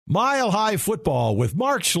Mile High Football with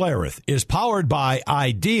Mark Schlereth is powered by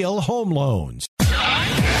Ideal Home Loans. Play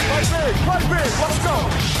big, let's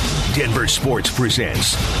go. Denver Sports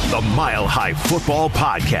presents the Mile High Football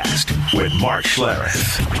Podcast with Mark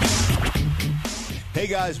Schlereth. Hey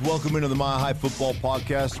guys, welcome into the Mile High Football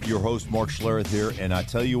Podcast. Your host, Mark Schlereth here, and I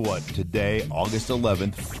tell you what, today, August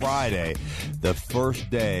 11th, Friday, the first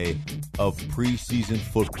day of preseason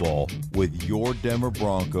football with your Denver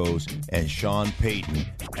Broncos and Sean Payton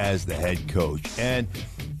as the head coach. And,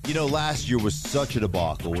 you know, last year was such a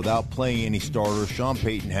debacle. Without playing any starters, Sean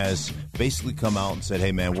Payton has basically come out and said,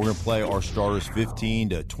 hey, man, we're going to play our starters 15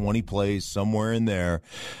 to 20 plays, somewhere in there.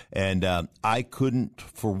 And I couldn't,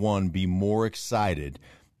 for one, be more excited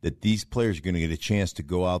that these players are going to get a chance to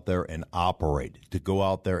go out there and operate, to go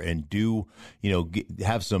out there and do, you know,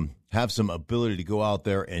 have some ability to go out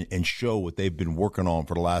there and show what they've been working on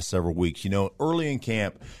for the last several weeks. You know, early in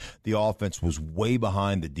camp, the offense was way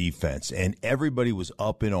behind the defense, and everybody was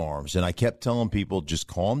up in arms. And I kept telling people, just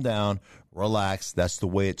calm down, relax. That's the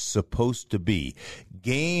way it's supposed to be.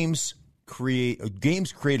 Games create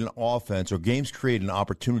an offense, or games create an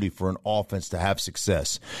opportunity for an offense to have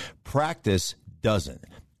success. Practice doesn't.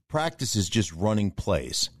 Practice is just running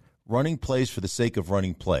plays for the sake of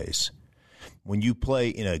running plays. When you play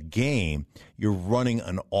in a game, you're running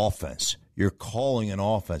an offense. You're calling an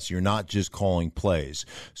offense. You're not just calling plays.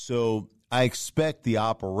 So I expect the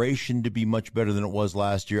operation to be much better than it was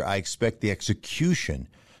last year. I expect the execution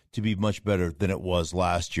to be much better than it was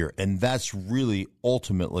last year. And that's really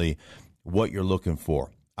ultimately what you're looking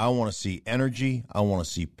for. I want to see energy. I want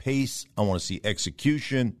to see pace. I want to see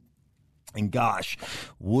execution. And gosh,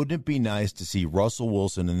 wouldn't it be nice to see Russell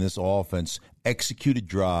Wilson in this offense execute a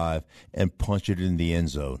drive and punch it in the end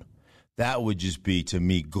zone? That would just be, to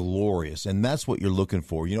me, glorious. And that's what you're looking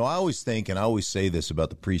for. You know, I always think, and I always say this about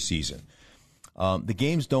the preseason, the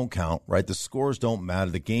games don't count, right? The scores don't matter.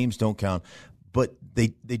 The games don't count, but they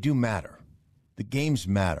do matter. The games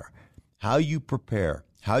matter. How you prepare,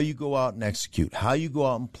 how you go out and execute, how you go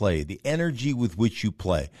out and play, the energy with which you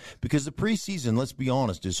play. Because the preseason, let's be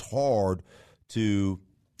honest, is hard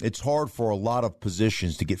it's hard for a lot of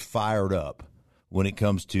positions to get fired up when it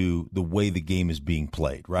comes to the way the game is being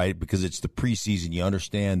played, right? Because it's the preseason. You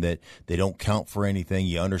understand that they don't count for anything.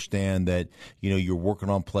 You understand that, you know, you're working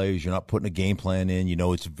on plays. You're not putting a game plan in. You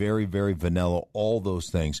know, it's very, very vanilla, all those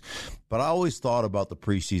things. But I always thought about the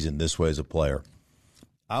preseason this way as a player.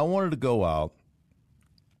 I wanted to go out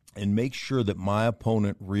and make sure that my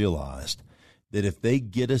opponent realized that if they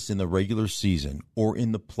get us in the regular season or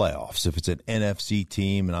in the playoffs, if it's an NFC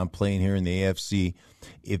team and I'm playing here in the AFC,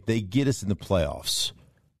 if they get us in the playoffs,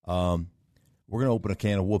 we're going to open a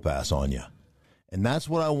can of whoop-ass on you. And that's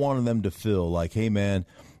what I wanted them to feel like, hey, man,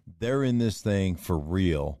 they're in this thing for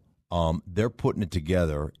real. They're putting it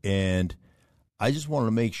together, and I just wanted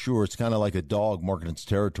to make sure it's kind of like a dog marking its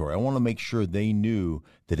territory. I want to make sure they knew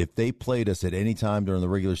that if they played us at any time during the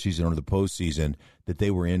regular season or the postseason, that they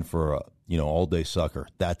were in for a, you know, all-day sucker,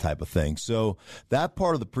 that type of thing. So that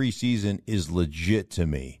part of the preseason is legit to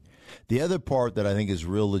me. The other part that I think is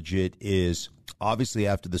real legit is obviously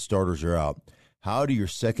after the starters are out, how does your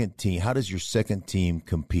second team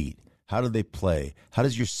compete? How do they play? How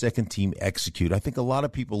does your second team execute? I think a lot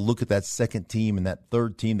of people look at that second team and that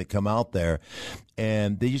third team that come out there,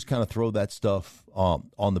 and they just kind of throw that stuff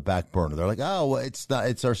on the back burner. They're like, oh, well,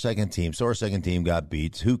 it's our second team. So our second team got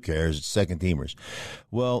beat. Who cares? It's second teamers.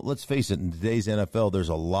 Well, let's face it, in today's NFL, there's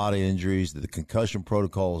a lot of injuries. The concussion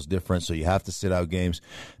protocol is different, so you have to sit out games.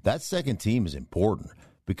 That second team is important,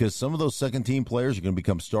 because some of those second-team players are going to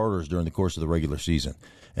become starters during the course of the regular season.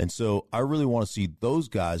 And so I really want to see those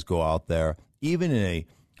guys go out there, even in a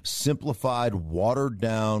simplified,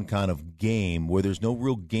 watered-down kind of game where there's no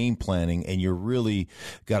real game planning and you're really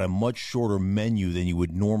got a much shorter menu than you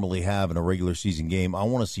would normally have in a regular season game. I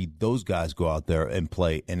want to see those guys go out there and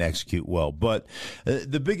play and execute well. But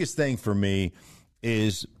the biggest thing for me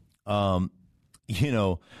is, you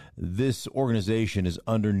know, this organization is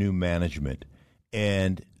under new management.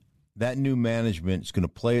 And that new management is going to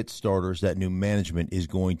play its starters. That new management is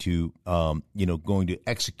going to, going to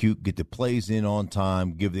execute, get the plays in on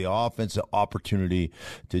time, give the offense an opportunity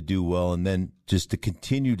to do well, and then just to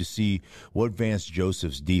continue to see what Vance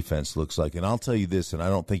Joseph's defense looks like. And I'll tell you this, and I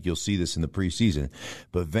don't think you'll see this in the preseason,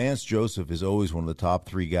 but Vance Joseph is always one of the top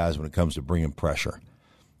three guys when it comes to bringing pressure.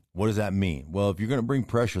 What does that mean? Well, if you're going to bring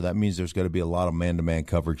pressure, that means there's got to be a lot of man-to-man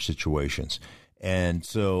coverage situations. And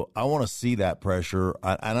so I want to see that pressure.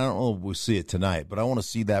 I don't know if we'll see it tonight, but I want to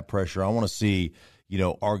see that pressure. I want to see,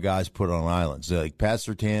 our guys put on islands. Like Pat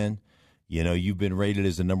Surtain, You know, you've been rated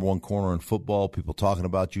as the number one corner in football. People talking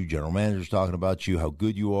about you, general managers talking about you, how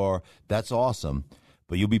good you are. That's awesome.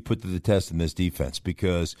 But you'll be put to the test in this defense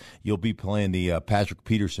because you'll be playing the Patrick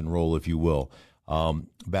Peterson role, if you will,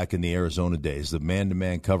 back in the Arizona days, the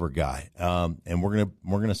man-to-man cover guy. And we're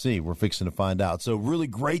gonna see. We're fixing to find out. So really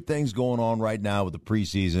great things going on right now with the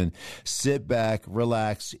preseason. Sit back,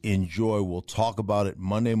 relax, enjoy. We'll talk about it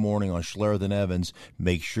Monday morning on Schlereth and Evans.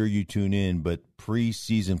 Make sure you tune in. But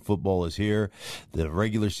preseason football is here. The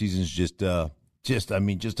regular season is just a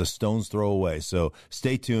stone's throw away. So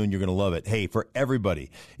stay tuned. You're going to love it. Hey, for everybody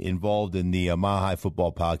involved in the Mile High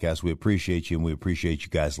Football Podcast, we appreciate you, and we appreciate you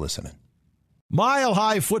guys listening. Mile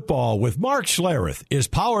High Football with Mark Schlereth is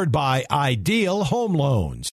powered by Ideal Home Loans.